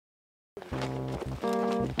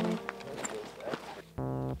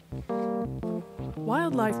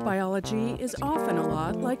Wildlife biology is often a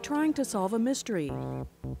lot like trying to solve a mystery.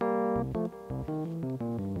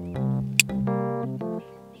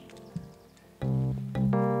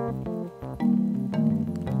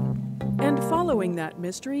 And following that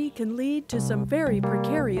mystery can lead to some very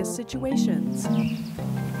precarious situations.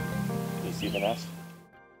 You see the nest?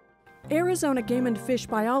 Arizona Game and Fish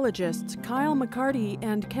biologists Kyle McCarty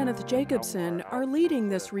and Kenneth Jacobson are leading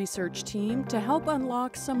this research team to help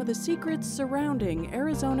unlock some of the secrets surrounding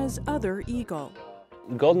Arizona's other eagle.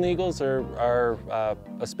 Golden eagles are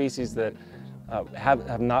a species that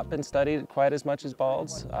have not been studied quite as much as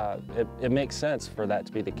balds. It makes sense for that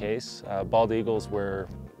to be the case. Bald eagles were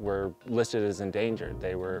listed as endangered.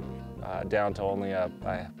 They were down to only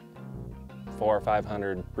 400 or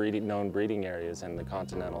 500 known breeding areas in the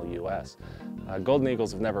continental U.S. Golden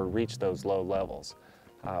eagles have never reached those low levels.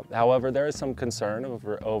 However, there is some concern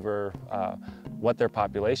over what their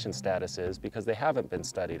population status is because they haven't been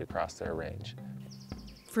studied across their range.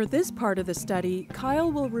 For this part of the study,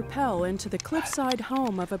 Kyle will rappel into the cliffside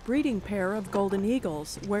home of a breeding pair of golden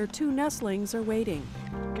eagles where 2 nestlings are waiting.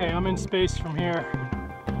 Okay, I'm in space from here.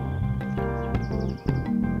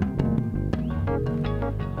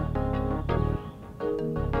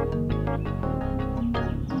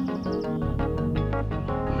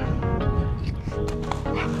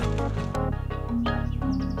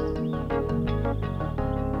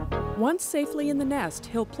 Once safely in the nest,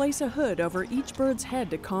 he'll place a hood over each bird's head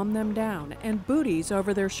to calm them down and booties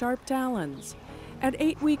over their sharp talons. At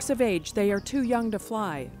 8 weeks of age, they are too young to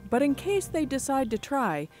fly, but in case they decide to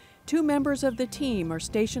try, 2 members of the team are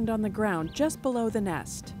stationed on the ground just below the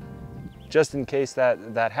nest. Just in case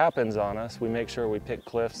that happens on us, we make sure we pick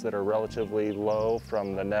cliffs that are relatively low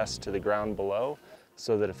from the nest to the ground below,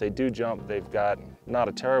 so that if they do jump, they've got not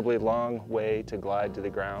a terribly long way to glide to the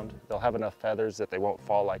ground. They'll have enough feathers that they won't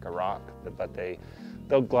fall like a rock, but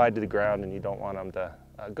they'll glide to the ground, and you don't want them to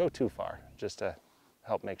go too far, just to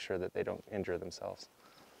help make sure that they don't injure themselves.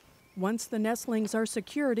 Once the nestlings are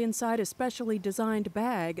secured inside a specially designed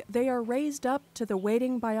bag, they are raised up to the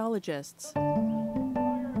waiting biologists.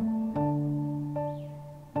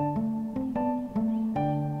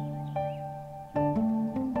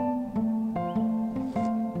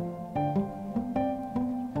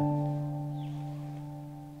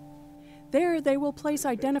 There, they will place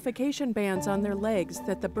identification bands on their legs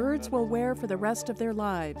that the birds will wear for the rest of their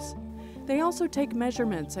lives. They also take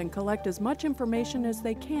measurements and collect as much information as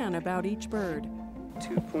they can about each bird.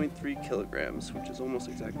 2.3 kilograms, which is almost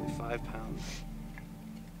exactly 5 pounds.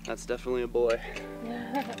 That's definitely a boy.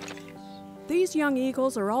 These young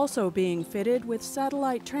eagles are also being fitted with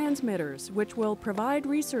satellite transmitters, which will provide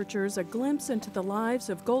researchers a glimpse into the lives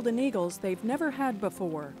of golden eagles they've never had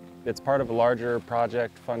before. It's part of a larger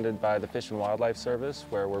project funded by the Fish and Wildlife Service,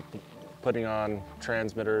 where we're putting on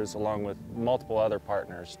transmitters along with multiple other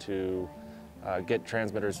partners to get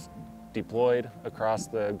transmitters deployed across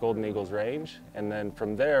the golden eagles range, and then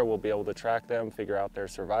from there we'll be able to track them, figure out their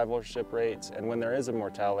survivorship rates, and when there is a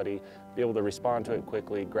mortality, be able to respond to it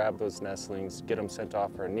quickly, grab those nestlings, get them sent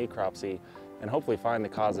off for a necropsy, and hopefully find the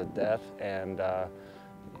cause of death, and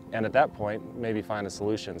at that point maybe find a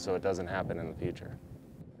solution so it doesn't happen in the future.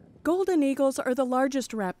 Golden eagles are the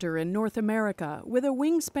largest raptor in North America, with a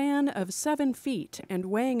wingspan of 7 feet and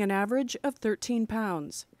weighing an average of 13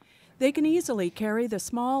 pounds. They can easily carry the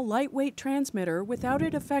small, lightweight transmitter without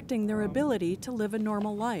it affecting their ability to live a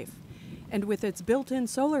normal life. And with its built-in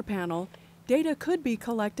solar panel, data could be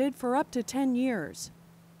collected for up to 10 years.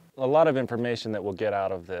 A lot of information that we'll get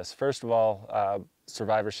out of this. First of all,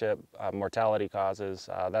 survivorship, mortality causes,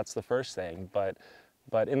 that's the first thing.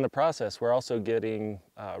 But in the process, we're also getting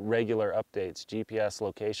regular updates, GPS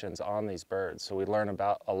locations on these birds. So we learn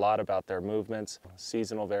a lot about their movements,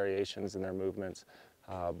 seasonal variations in their movements,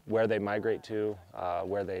 where they migrate to,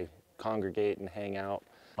 where they congregate and hang out.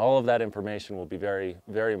 All of that information will be very,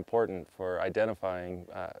 very important for identifying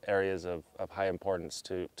areas of high importance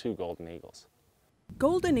to golden eagles.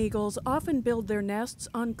 Golden eagles often build their nests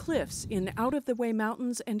on cliffs in out-of-the-way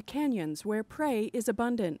mountains and canyons where prey is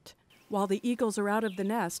abundant. While the eagles are out of the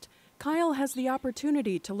nest, Kyle has the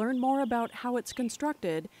opportunity to learn more about how it's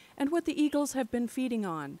constructed and what the eagles have been feeding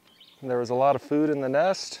on. There was a lot of food in the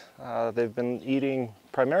nest. They've been eating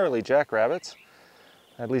primarily jackrabbits.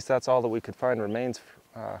 At least that's all that we could find remains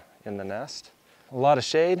in the nest. A lot of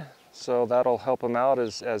shade, so that'll help them out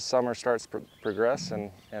as summer starts to progress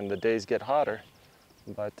and the days get hotter.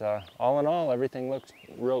 But all in all, everything looks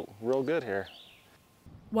real good here.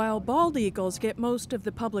 While bald eagles get most of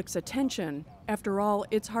the public's attention, after all,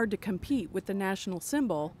 it's hard to compete with the national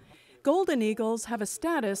symbol, Golden eagles have a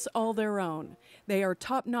status all their own. They are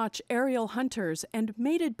top-notch aerial hunters, and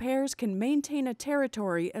mated pairs can maintain a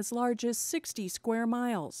territory as large as 60 square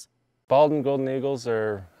miles. Bald and golden eagles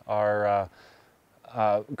are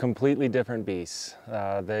completely different beasts.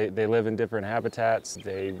 They live in different habitats.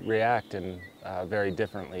 They react very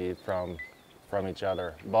differently from each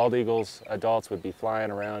other. Bald eagles, adults, would be flying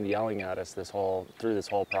around yelling at us through this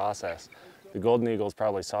whole process. The golden eagles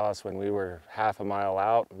probably saw us when we were half a mile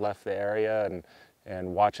out, left the area,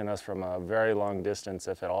 and watching us from a very long distance,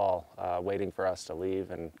 if at all, waiting for us to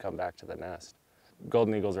leave and come back to the nest.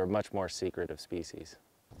 Golden eagles are a much more secretive species.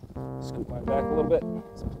 Scoot my back a little bit.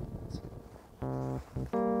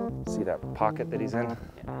 See that pocket that he's in?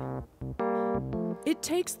 It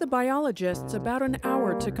takes the biologists about an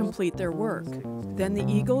hour to complete their work. Then the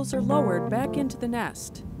eagles are lowered back into the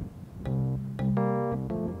nest.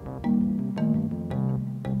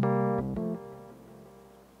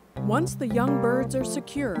 Once the young birds are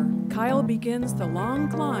secure, Kyle begins the long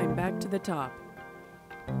climb back to the top.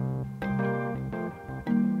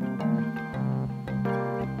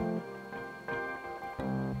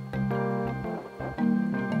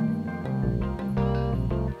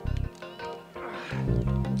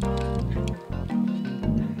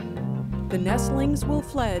 The nestlings will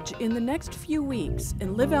fledge in the next few weeks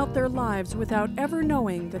and live out their lives without ever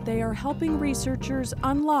knowing that they are helping researchers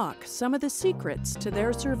unlock some of the secrets to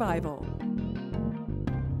their survival.